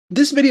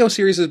This video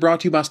series is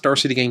brought to you by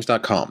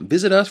StarCityGames.com.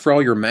 Visit us for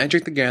all your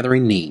Magic the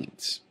Gathering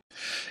needs.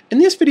 In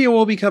this video,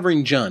 we'll be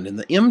covering Jund in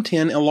the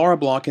M10 Elara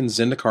block in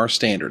Zendikar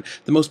Standard,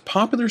 the most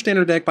popular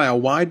standard deck by a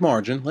wide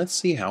margin. Let's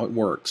see how it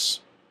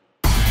works.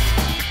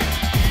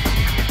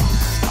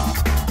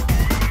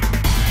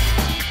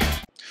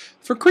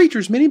 For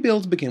creatures, many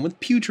builds begin with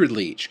Putrid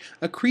Leech,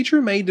 a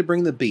creature made to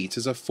bring the beats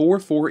as a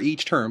 4/4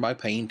 each turn by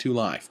paying 2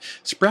 life.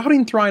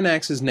 Sprouting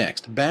Thrinax is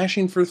next,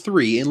 bashing for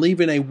 3 and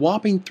leaving a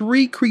whopping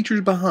 3 creatures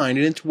behind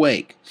in its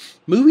wake.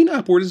 Moving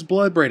upward is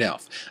Bloodbraid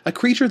Elf, a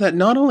creature that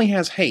not only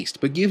has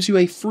haste, but gives you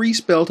a free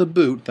spell to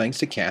boot thanks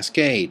to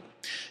Cascade.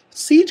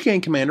 Siege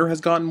Gang Commander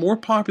has gotten more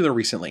popular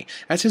recently,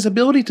 as his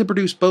ability to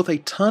produce both a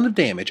ton of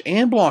damage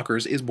and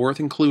blockers is worth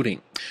including.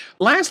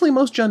 Lastly,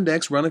 most Jund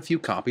decks run a few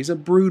copies of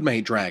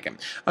Broodmate Dragon,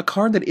 a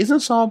card that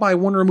isn't solved by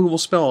one removal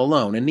spell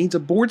alone and needs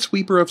a board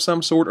sweeper of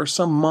some sort or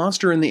some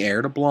monster in the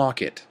air to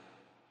block it.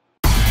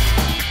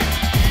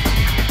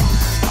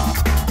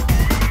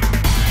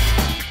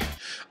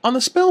 On the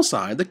spell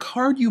side, the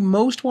card you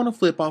most want to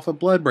flip off a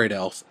Bloodbraid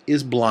Elf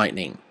is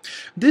Blightning.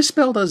 This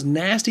spell does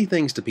nasty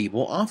things to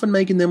people, often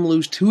making them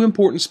lose 2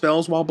 important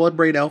spells while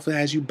Bloodbraid Elf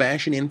has you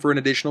bashing in for an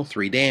additional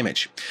 3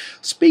 damage.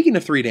 Speaking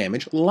of 3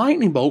 damage,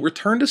 Lightning Bolt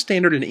returned to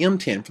standard in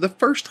M10 for the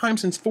first time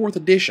since 4th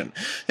edition,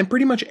 and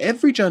pretty much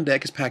every Jund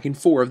deck is packing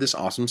 4 of this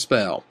awesome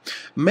spell.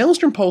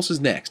 Maelstrom Pulse is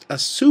next, a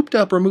souped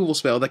up removal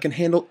spell that can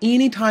handle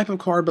any type of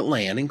card but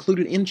land,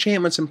 including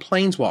enchantments and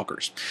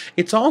planeswalkers.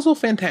 It's also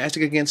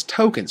fantastic against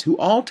tokens, who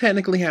all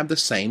technically have the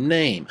same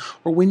name,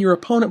 or when your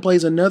opponent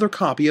plays another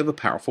copy of a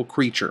powerful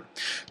creature.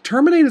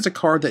 Terminate is a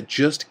card that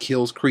just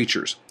kills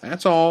creatures.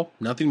 That's all,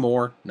 nothing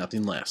more,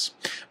 nothing less.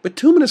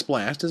 Bituminous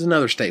Blast is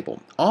another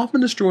staple,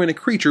 often destroying a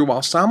creature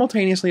while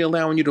simultaneously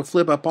allowing you to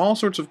flip up all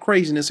sorts of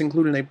craziness,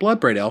 including a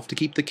Bloodbraid Elf to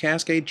keep the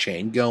Cascade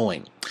chain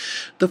going.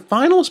 The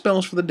final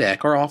spells for the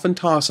deck are often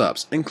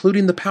toss-ups,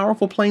 including the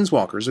powerful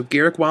Planeswalkers of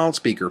Garruk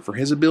Wildspeaker for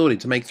his ability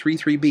to make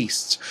 3/3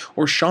 beasts,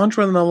 or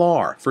Chandra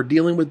Nalaar for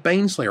dealing with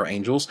Baneslayer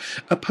Angels,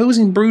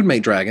 opposing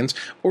Broodmate Dragons,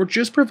 or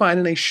just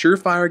providing a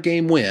surefire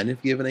game win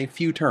if given a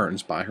few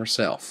turns by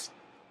herself.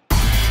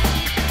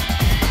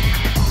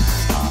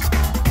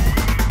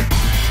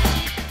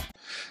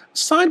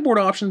 Sideboard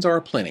options are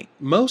aplenty,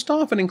 most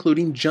often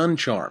including Jund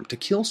Charm to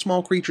kill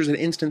small creatures at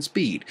instant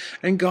speed,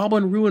 and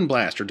Goblin Ruin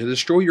Blaster to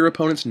destroy your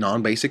opponent's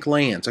non-basic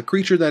lands, a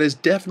creature that is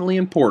definitely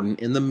important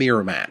in the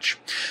mirror match.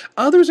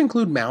 Others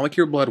include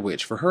Malakir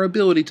Bloodwitch for her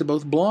ability to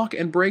both block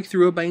and break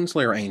through a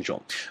Baneslayer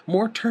Angel,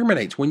 more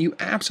Terminates when you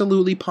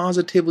absolutely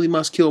positively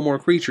must kill more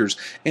creatures,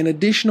 and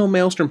additional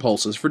Maelstrom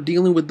Pulses for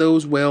dealing with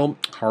those, well,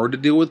 hard to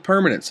deal with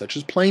permanents such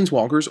as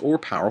Planeswalkers or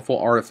powerful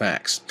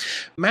artifacts.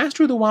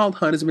 Master of the Wild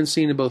Hunt has been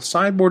seen in both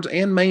sideboards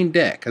and main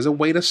deck as a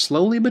way to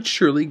slowly but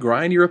surely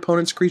grind your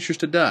opponent's creatures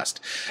to dust.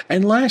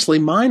 And lastly,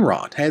 Mind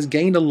Rot has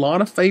gained a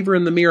lot of favor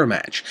in the mirror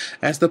match,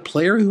 as the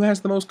player who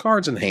has the most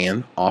cards in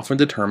hand often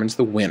determines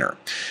the winner.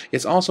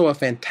 It's also a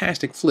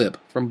fantastic flip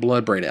from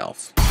Bloodbraid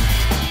Elf.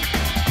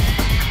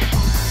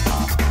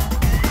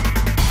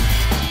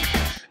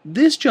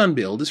 This Jund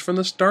build is from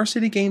the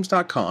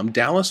StarCityGames.com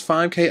Dallas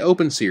 5K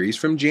Open Series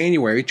from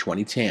January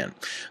 2010.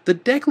 The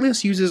deck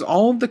list uses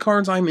all of the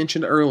cards I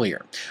mentioned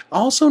earlier.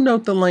 Also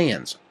note the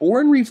lands.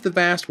 Oran-Reef the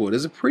Vastwood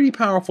is a pretty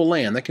powerful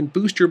land that can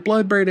boost your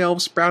Bloodbraid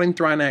Elves, Sprouting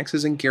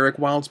Thrinaxes, and Garruk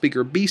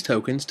Wildspeaker Beast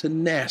tokens to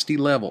nasty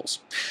levels.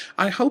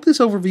 I hope this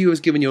overview has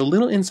given you a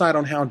little insight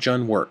on how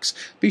Jund works.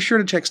 Be sure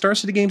to check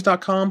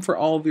StarCityGames.com for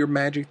all of your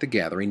Magic the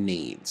Gathering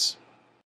needs.